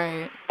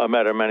 Right. I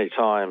met her many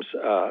times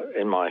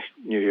in my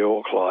New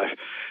York life.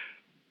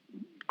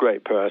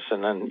 Great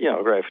person and,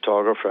 a great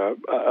photographer.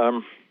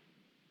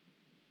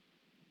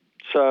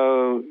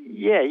 So,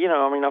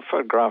 I've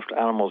photographed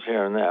animals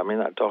here and there. I mean,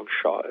 that dog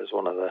shot is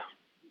one of the,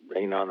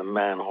 the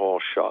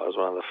man-horse shot is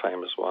one of the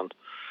famous ones.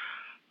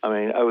 I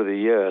mean, over the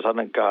years, I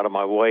didn't go out of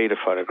my way to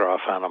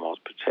photograph animals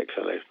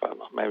particularly, but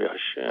maybe I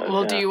should.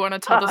 Well, do you want to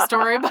tell the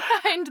story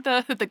behind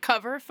the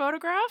cover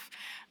photograph?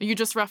 You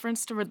just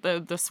referenced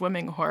the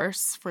swimming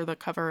horse for the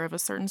cover of A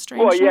Certain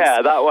Strangeness. Well,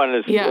 yeah, that one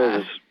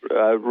has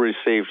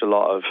received a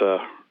lot of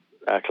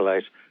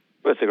accolades.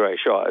 But it's a great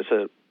shot. It's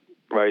a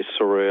very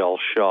surreal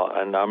shot.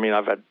 And, I mean,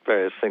 I've had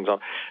various things on.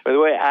 But the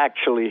way it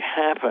actually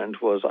happened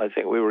was, I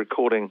think we were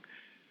recording...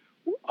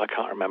 I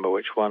can't remember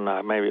which one.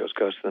 Maybe it was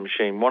Ghost of the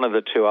Machine. One of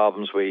the two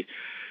albums we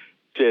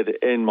did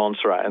in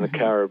Montserrat in the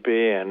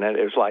Caribbean. And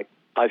it was like,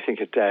 I think,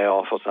 a day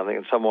off or something.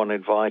 And someone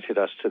invited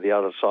us to the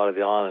other side of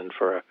the island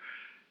for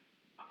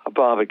a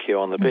barbecue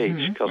on the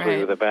beach because we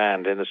were the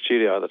band in the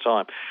studio at the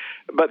time.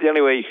 But the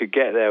only way you could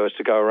get there was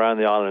to go around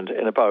the island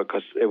in a boat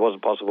because it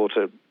wasn't possible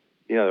to,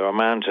 there were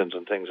mountains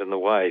and things in the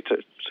way,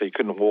 so you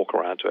couldn't walk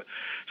around to it.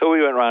 So we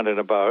went around in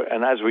a boat.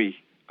 And as we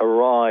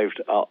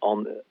arrived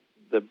on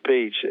the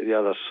beach at the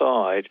other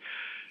side,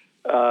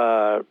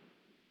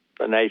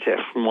 a native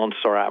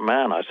Montserrat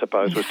man, I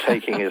suppose, was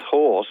taking his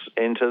horse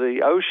into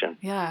the ocean.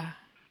 Yeah.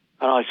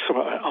 And I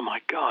thought, oh my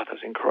God,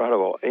 that's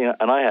incredible.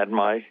 And I had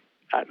my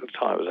at the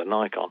time it was a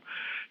Nikon,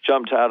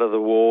 jumped out of the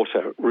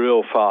water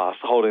real fast,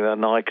 holding a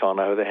Nikon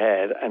over the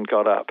head, and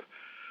got up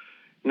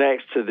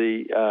next to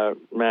the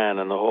man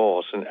and the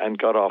horse and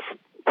got off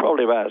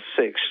probably about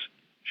 6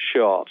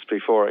 shots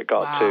before it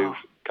got too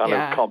kind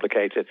of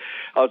complicated.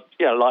 I was,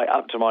 like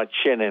up to my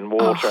chin in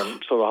water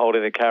and sort of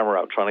holding the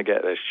camera up trying to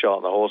get this shot,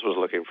 and the horse was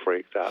looking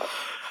freaked out.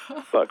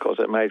 But, of course,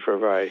 it made for a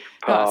very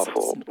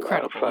powerful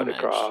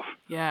photograph.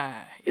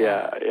 Yeah.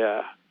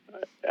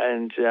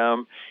 And, I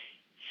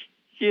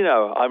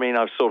mean,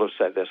 I've sort of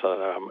said this, I don't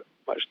know how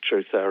much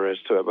truth there is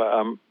to it, but,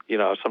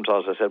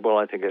 sometimes I said, well,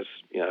 I think it's,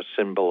 a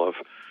symbol of,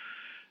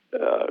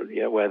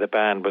 where the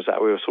band was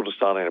at. We were sort of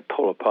starting to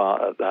pull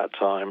apart at that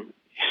time.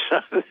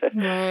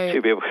 Right.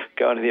 Two people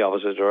going in the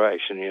opposite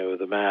direction, with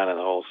the man and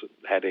the horse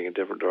heading in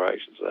different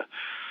directions there.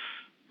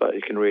 But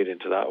you can read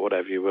into that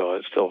whatever you will.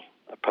 It's still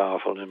a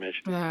powerful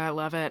image. Yeah, I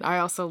love it. I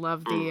also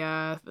love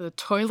the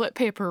toilet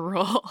paper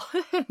roll.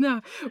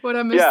 No, what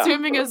I'm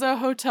assuming is a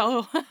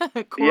hotel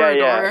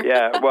corridor.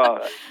 Yeah.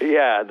 Well,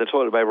 the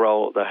toilet paper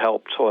roll, the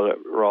help toilet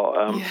roll.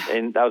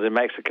 That was in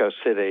Mexico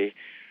City,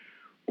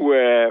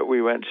 where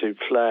we went to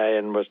play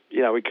and was,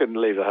 we couldn't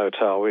leave the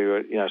hotel. We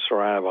were,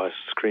 surrounded by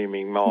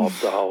screaming mobs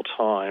the whole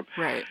time.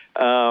 Right.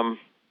 So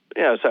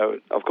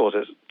of course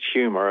it's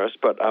humorous,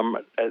 but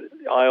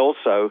I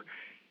also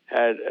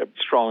had a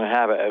strong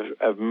habit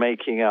of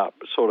making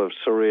up sort of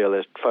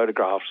surrealist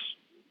photographs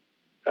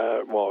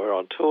while we were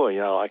on tour.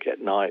 Like at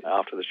night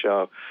after the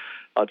show,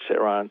 I'd sit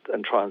around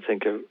and try and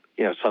think of,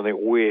 something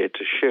weird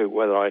to shoot,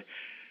 whether I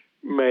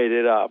made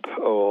it up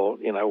or,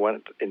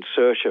 went in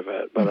search of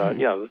it. But,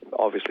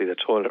 obviously the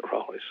toilet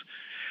roll is,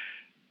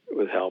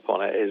 with help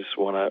on it, is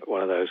one of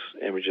those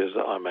images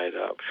that I made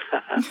up.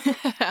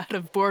 Out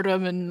of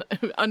boredom and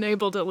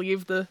unable to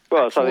leave the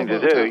something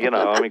hotel. to do,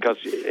 because,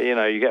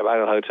 you get back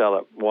to the hotel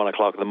at 1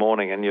 o'clock in the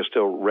morning and you're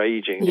still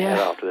raging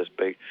after this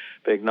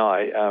big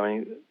night. I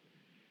mean,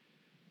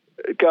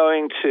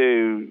 going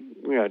to,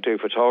 do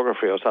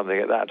photography or something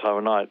at that time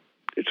of night,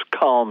 it's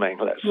calming,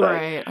 let's say.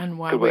 Right, and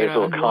good way to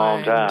sort of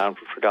calm down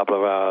for a couple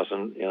of hours,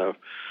 and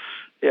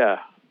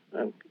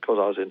and because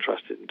I was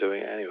interested in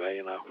doing it anyway,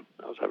 it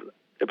was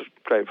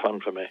great fun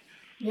for me.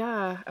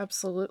 Yeah,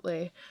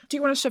 absolutely. Do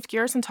you want to shift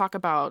gears and talk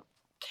about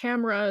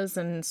cameras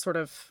and sort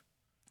of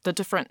the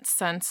different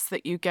sense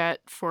that you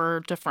get for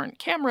different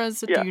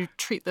cameras? Yeah. Do you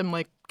treat them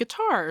like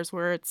guitars,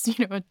 where it's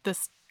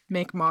this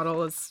make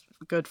model is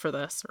good for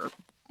this or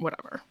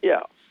whatever?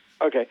 Yeah.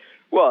 Okay.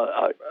 Well,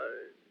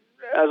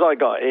 as I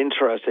got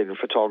interested in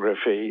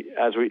photography,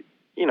 as we,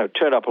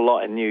 turned up a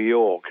lot in New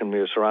York, and we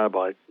were surrounded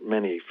by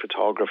many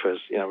photographers.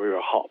 We were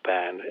a hot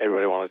band.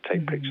 Everybody wanted to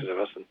take pictures of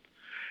us. And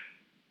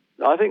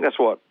I think that's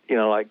what,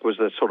 was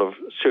the sort of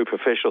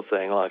superficial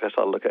thing. Like, I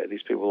started looking at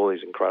these people, all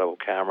these incredible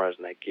cameras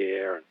and their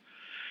gear and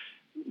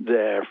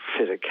their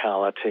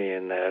physicality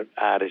and their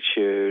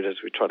attitude as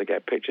we tried to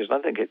get pictures. And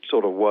I think it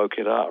sort of woke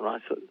it up. And I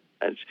thought,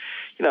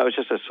 it's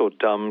just a sort of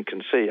dumb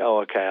conceit.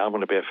 Oh, okay, I'm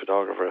going to be a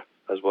photographer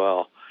as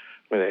well.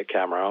 With a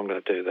camera, I'm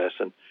going to do this.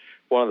 And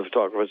one of the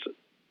photographers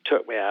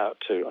took me out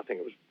to, I think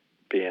it was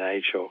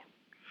B&H, or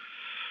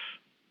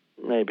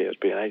maybe it was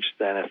B&H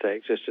then, if they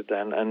existed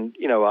then. And,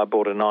 I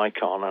bought a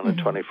Nikon and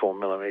a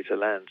 24mm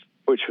lens,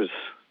 which was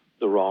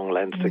the wrong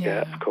lens to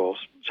get, of course.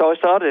 So I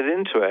started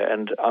into it,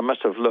 and I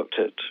must have looked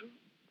at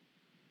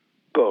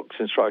books,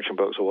 instruction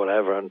books or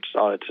whatever, and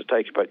started to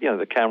take it. But,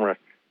 the camera,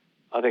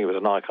 I think it was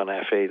a Nikon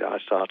FE that I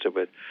started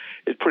with.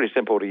 It's pretty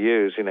simple to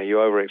use. You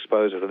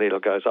overexpose it, the needle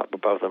goes up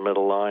above the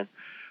middle line,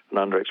 and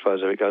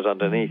underexpose it goes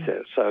underneath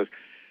it. So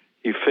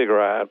you figure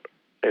out,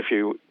 if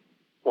you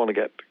want to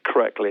get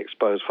correctly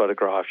exposed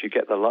photographs, you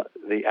get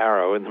the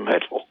arrow in the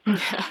middle.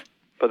 Yeah.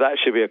 But that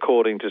should be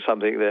according to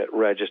something that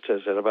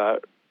registers at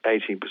about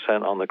 18%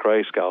 on the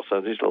grayscale.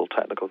 So these little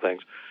technical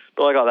things.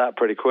 But I got that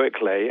pretty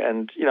quickly,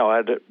 and I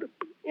had a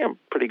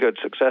pretty good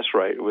success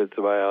rate with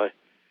the way I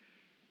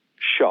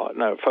shot.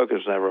 No,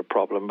 focus is never a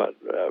problem, but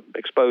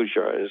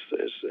exposure is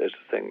the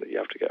thing that you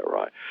have to get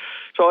right.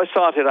 So I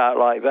started out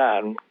like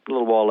that, and a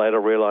little while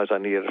later I realized I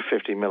needed a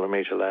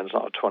 50mm lens,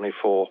 not a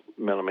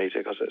 24mm,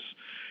 because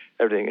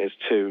everything is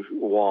too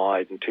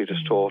wide and too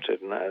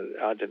distorted, and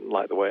I didn't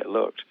like the way it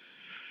looked.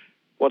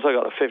 Once I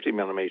got the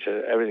 50mm,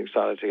 everything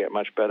started to get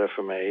much better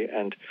for me,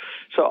 and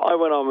so I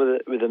went on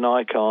with the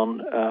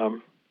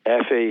Nikon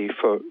FE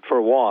for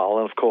a while,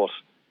 and of course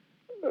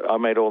I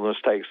made all the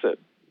mistakes that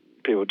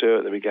people do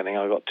at the beginning.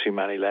 I got too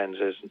many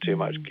lenses and too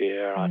much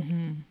gear. I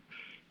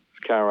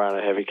carry around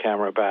a heavy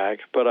camera bag,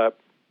 but that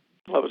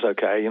was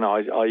okay.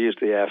 I used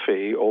the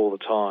FE all the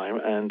time,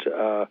 and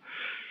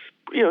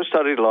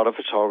studied a lot of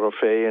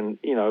photography, and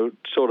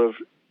sort of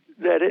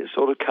let it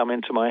sort of come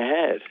into my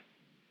head.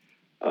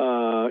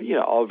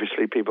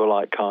 Obviously people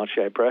like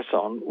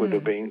Cartier-Bresson would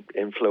have been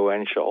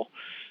influential,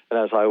 and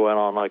as I went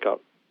on, I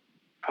got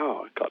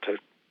to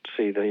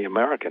see The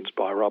Americans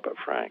by Robert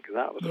Frank, and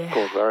that was, of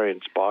course, very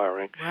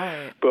inspiring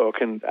book,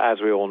 and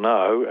as we all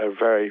know, a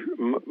very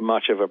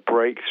much of a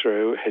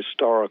breakthrough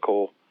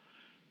historical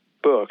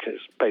book.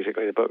 It's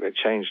basically the book that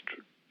changed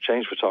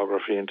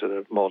photography into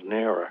the modern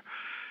era.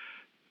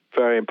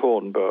 very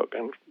important book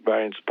and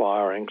very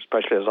inspiring,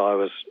 especially as I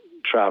was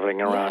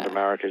traveling around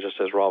America just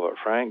as Robert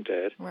Frank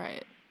did.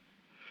 Right.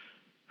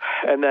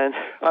 And then,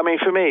 I mean,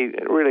 for me,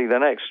 really, the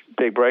next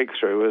big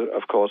breakthrough,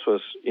 of course,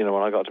 was,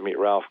 when I got to meet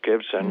Ralph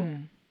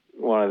Gibson,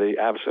 one of the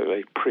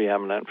absolutely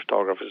preeminent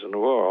photographers in the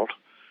world,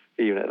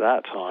 even at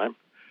that time,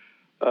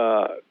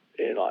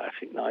 in, I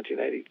think,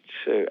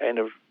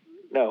 1982,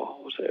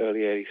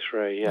 early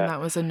 83, yeah. And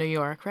that was in New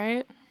York,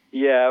 right?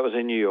 Yeah, I was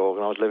in New York,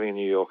 and I was living in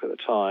New York at the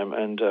time,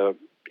 and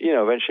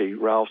eventually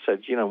Ralph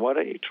said, why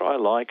don't you try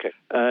Leica?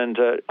 And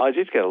I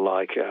did get a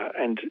Leica,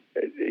 and,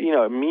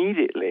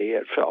 immediately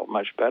it felt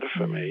much better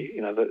for me.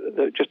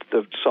 Just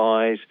the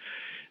size,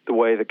 the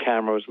way the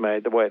camera was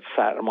made, the way it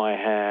sat in my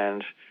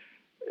hand,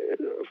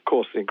 of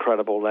course, the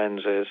incredible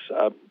lenses.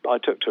 I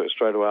took to it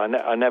straight away.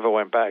 I never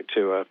went back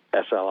to a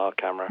SLR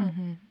camera.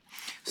 Mm-hmm.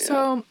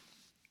 So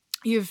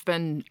you've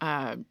been,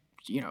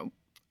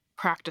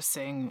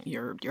 practicing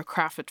your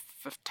craft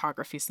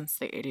photography since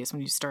the 80s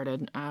when you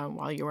started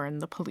while you were in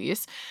the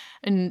police.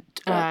 And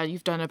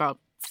you've done about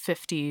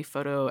 50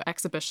 photo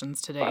exhibitions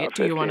to date.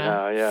 Do you want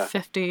to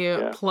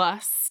 50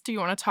 plus? Do you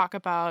want to talk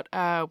about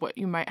what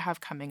you might have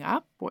coming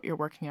up, what you're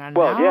working on now?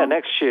 Well, yeah,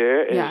 next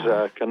year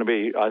is going to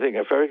be, I think,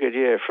 a very good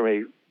year for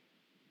me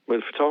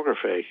with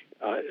photography.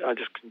 I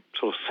just can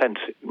sort of sense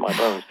it in my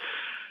bones.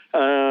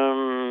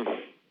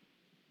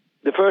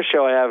 The first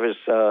show I have is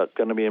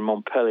going to be in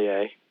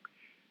Montpellier,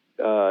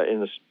 in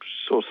the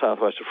sort of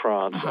southwest of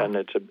France, and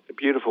it's a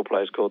beautiful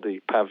place called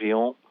the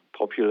Pavillon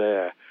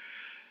Populaire.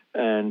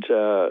 And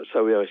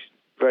so we have a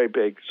very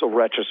big sort of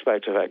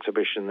retrospective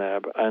exhibition there.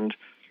 And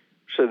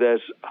so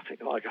there's, I think,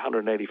 like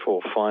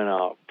 184 fine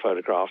art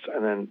photographs.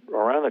 And then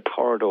around the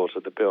corridors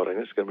of the building,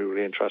 this is going to be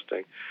really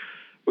interesting,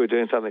 we're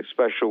doing something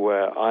special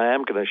where I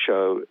am going to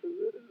show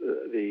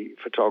the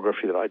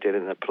photography that I did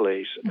in the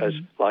police as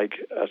like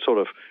a sort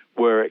of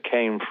where it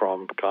came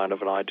from kind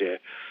of an idea.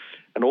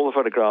 And all the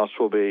photographs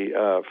will be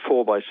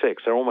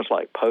 4x6. They're almost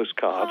like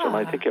postcards, and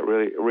I think it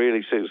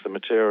really suits the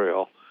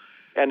material.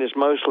 And it's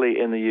mostly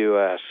in the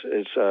U.S.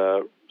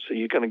 So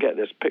you're going to get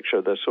this picture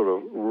of the sort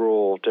of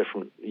raw,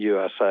 different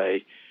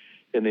USA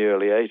in the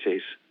early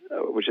 80s,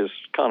 which is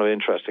kind of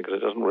interesting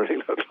because it doesn't really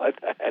look like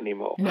that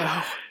anymore.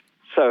 No.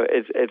 So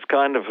it's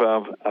kind of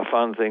a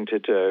fun thing to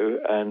do,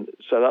 and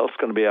so that's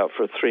going to be out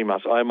for 3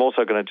 months. I'm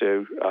also going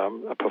to do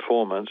a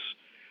performance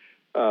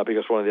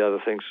because one of the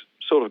other things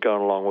sort of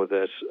going along with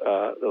this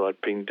that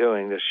I've been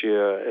doing this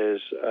year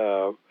is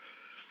a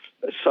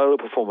solo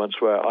performance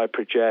where I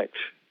project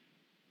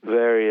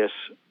various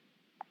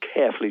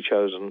carefully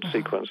chosen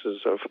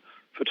sequences of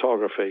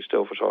photography,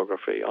 still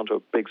photography, onto a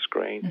big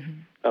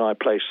screen, and I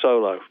play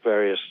solo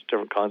various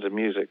different kinds of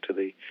music to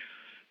the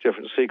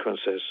different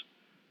sequences.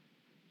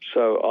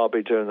 So I'll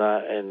be doing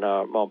that in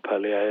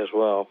Montpellier as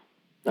well.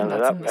 And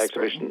that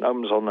exhibition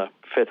opens on the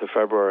 5th of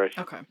February.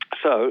 Okay.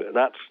 So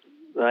that's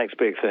the next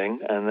big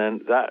thing. And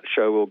then that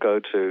show will go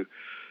to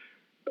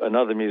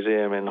another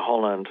museum in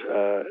Holland,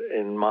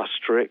 in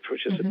Maastricht,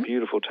 which is a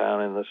beautiful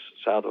town in the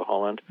south of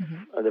Holland,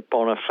 the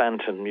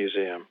Bonnefanten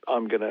Museum.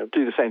 I'm going to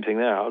do the same thing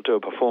there. I'll do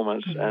a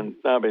performance. And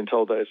now I've been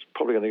told that it's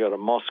probably going to go to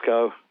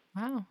Moscow.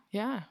 Wow,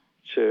 yeah.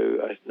 To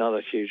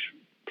another huge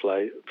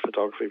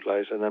photography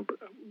place, and then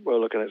we're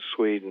looking at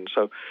Sweden.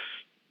 So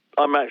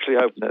I'm actually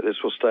hoping that this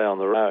will stay on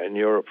the route in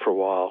Europe for a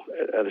while.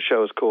 The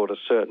show is called A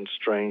Certain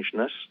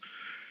Strangeness,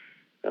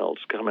 and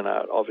it's coming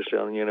out obviously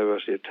on the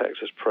University of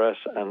Texas Press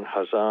and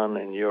Hazan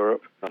in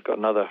Europe. I've got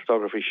another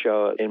photography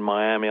show in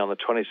Miami on the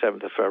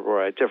 27th of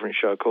February, a different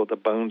show called The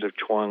Bones of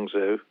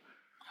Chuangzi.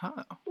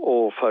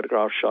 All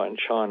photographs shot in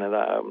China.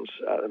 That opens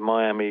at the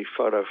Miami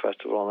Photo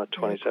Festival on the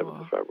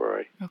 27th of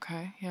February.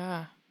 Okay,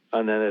 yeah.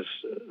 And then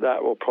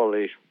that will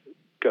probably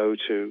go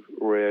to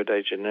Rio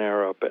de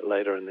Janeiro a bit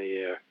later in the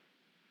year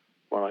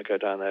when I go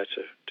down there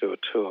to do a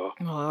tour.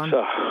 Well,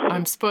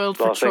 I'm spoiled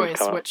for choice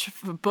which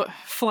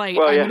flight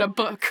I'm going to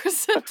book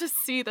to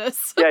see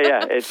this.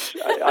 It's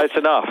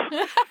enough.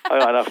 I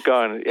got enough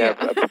going,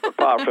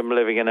 apart from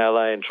living in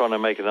LA and trying to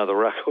make another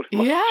record.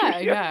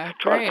 Trying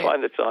to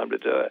find the time to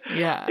do it.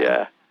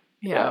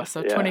 Yeah,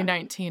 so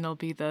 2019 will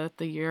be the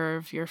year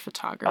of your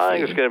photography. I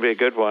think it's going to be a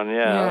good one,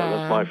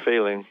 That's my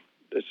feeling.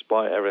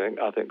 Despite everything,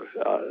 I think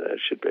it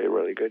should be a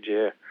really good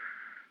year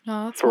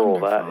that's for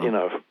wonderful.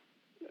 all that.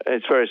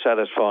 It's very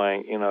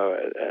satisfying,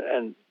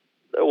 and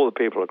all the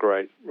people are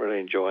great,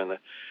 really enjoying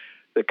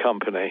the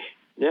company.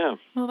 Yeah.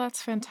 Well,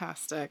 that's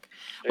fantastic.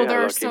 Well,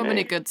 there are so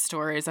many good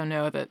stories I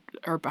know that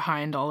are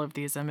behind all of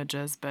these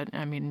images, but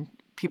I mean,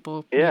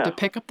 people need to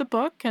pick up the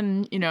book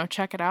and,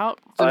 check it out.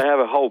 I have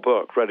a whole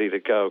book ready to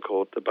go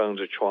called The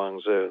Bones of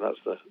Chuangzi. That's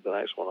the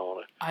next one I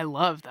want to. I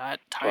love that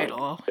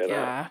title.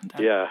 Yeah.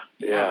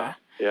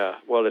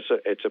 Well,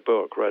 it's a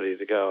book ready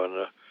to go,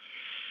 and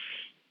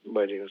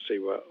waiting to see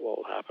what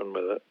will happen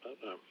with it.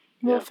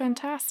 But,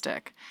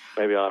 fantastic.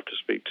 Maybe I'll have to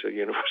speak to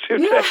University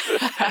of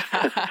Texas.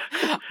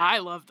 I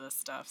love this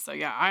stuff, so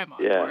I'm on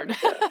board.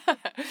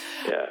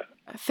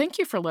 Thank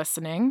you for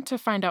listening. To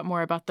find out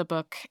more about the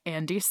book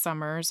Andy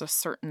Summers, A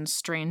Certain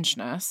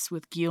Strangeness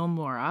with Gil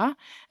Mora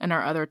and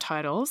our other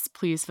titles,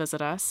 please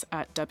visit us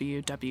at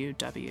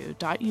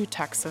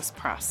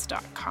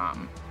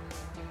www.utexaspress.com.